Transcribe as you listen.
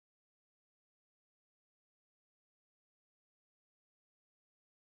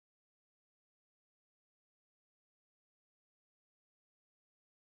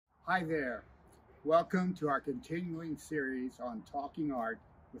Hi there. Welcome to our continuing series on Talking Art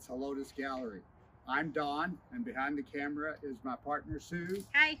with Helotes Gallery. I'm Don, and behind the camera is my partner Sue.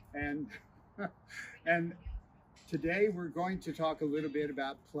 Hi. And and today we're going to talk a little bit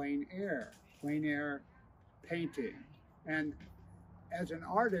about plein air painting. And as an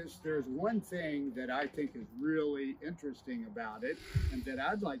artist, there's one thing that I think is really interesting about it and that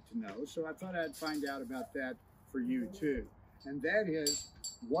I'd like to know. So I thought I'd find out about that for you too. And that is,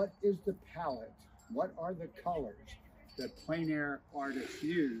 what is the palette? What are the colors that plein air artists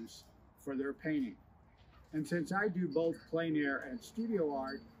use for their painting? And since I do both plein air and studio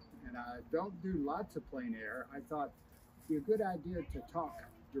art, and I don't do lots of plein air, I thought it'd be a good idea to talk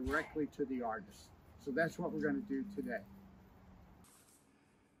directly to the artists. So that's what we're going to do today.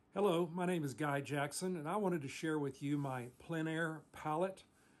 Hello, my name is Guy Jackson, and I wanted to share with you my plein air palette,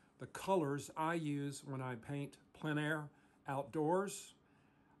 the colors I use when I paint plein air outdoors.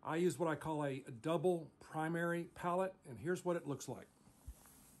 I use what I call a double primary palette, and here's what it looks like.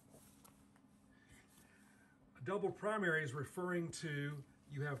 A double primary is referring to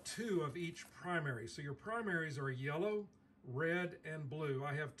you have two of each primary. So your primaries are yellow, red, and blue.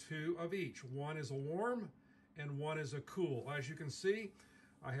 I have two of each. One is a warm and one is a cool. As you can see,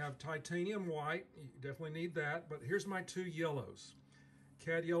 I have titanium white, you definitely need that, but here's my two yellows.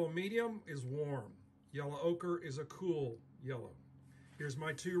 Cad yellow medium is warm. Yellow ochre is a cool yellow. Here's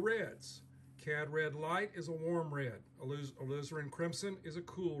my two reds. Cad red light is a warm red. Alizarin crimson is a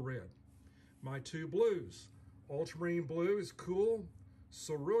cool red. My two blues. Ultramarine blue is cool.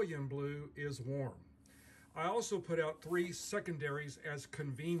 Cerulean blue is warm. I also put out three secondaries as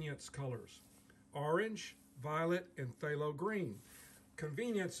convenience colors. Orange, violet, and phthalo green.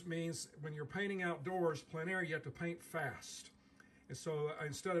 Convenience means when you're painting outdoors, plein air, you have to paint fast. And so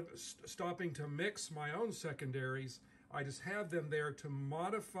instead of stopping to mix my own secondaries, I just have them there to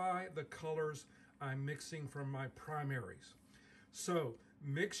modify the colors I'm mixing from my primaries. So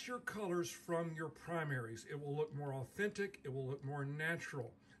mix your colors from your primaries. It will look more authentic. It will look more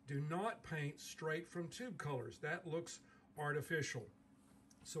natural. Do not paint straight from tube colors. That looks artificial.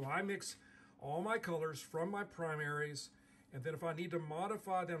 So I mix all my colors from my primaries, and then if I need to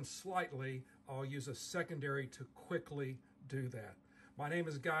modify them slightly, I'll use a secondary to quickly do that. My name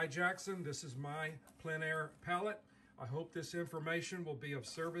is Guy Jackson. This is my plein air palette. I hope this information will be of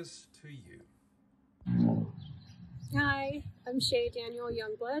service to you. Hi, I'm Shay Daniel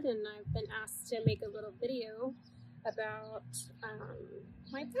Youngblood, and I've been asked to make a little video about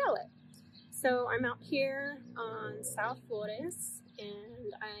my palette. So I'm out here on South Flores,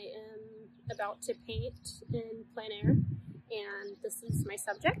 and I am about to paint in plein air, and this is my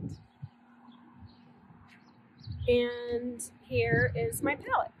subject. And here is my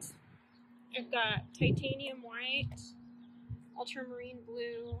palette. I've got titanium white, ultramarine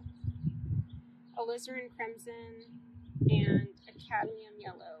blue, alizarin crimson, and a cadmium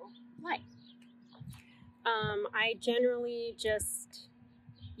yellow light. I generally just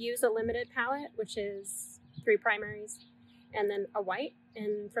use a limited palette, which is 3 primaries, and then a white,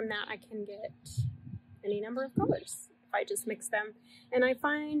 and from that I can get any number of colors if I just mix them. And I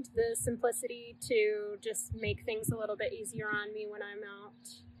find the simplicity to just make things a little bit easier on me when I'm out.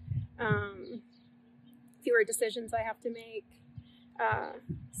 Fewer decisions I have to make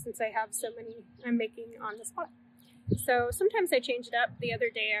since I have so many I'm making on the spot. So sometimes I change it up. The other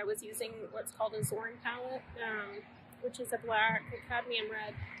day I was using what's called a Zorn palette, which is a black, a cadmium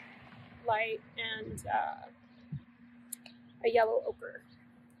red light, and a yellow ochre,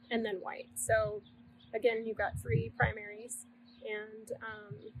 and then white. So again, you've got 3 primaries and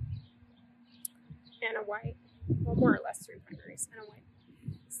a white, well, more or less 3 primaries and a white.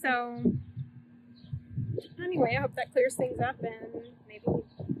 So anyway, I hope that clears things up, and maybe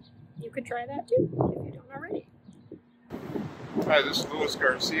you could try that too if you don't already. Hi, this is Louis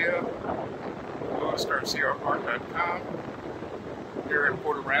Garcia, LouisGarciaArt.com, here in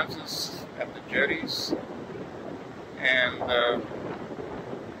Port Aransas at the Jetties, and I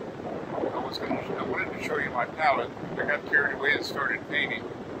wanted to show you my palette. I got carried away and started painting,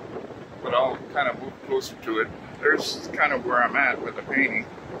 but I'll kind of move closer to it. There's kind of where I'm at with the painting.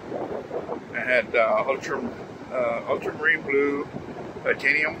 I had ultramarine blue,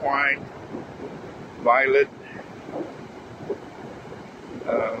 titanium white, violet,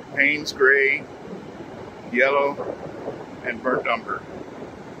 Payne's gray, yellow, and burnt umber,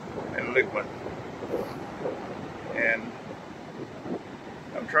 and liquid. And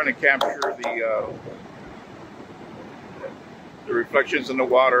I'm trying to capture the reflections in the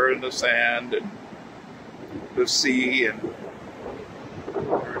water and the sand and the sea and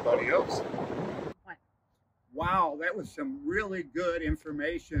everybody else. Wow, that was some really good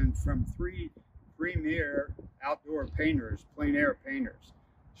information from three premier outdoor painters, plein air painters.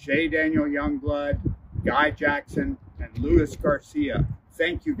 Shay Daniel Youngblood, Guy Jackson, and Luis Garcia.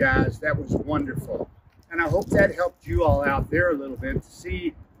 Thank you guys, that was wonderful. And I hope that helped you all out there a little bit to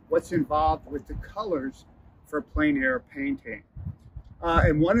see what's involved with the colors for plein air painting.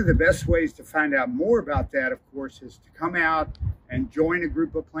 And one of the best ways to find out more about that, of course, is to come out and join a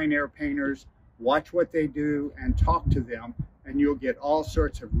group of plein air painters, watch what they do, and talk to them, and you'll get all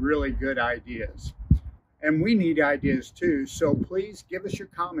sorts of really good ideas. And we need ideas too, so please give us your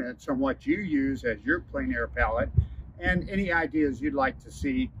comments on what you use as your plein air palette and any ideas you'd like to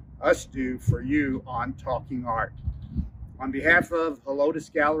see us do for you on Talking Art. On behalf of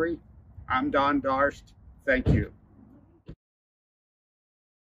Helotes Gallery, I'm Don Darst. Thank you.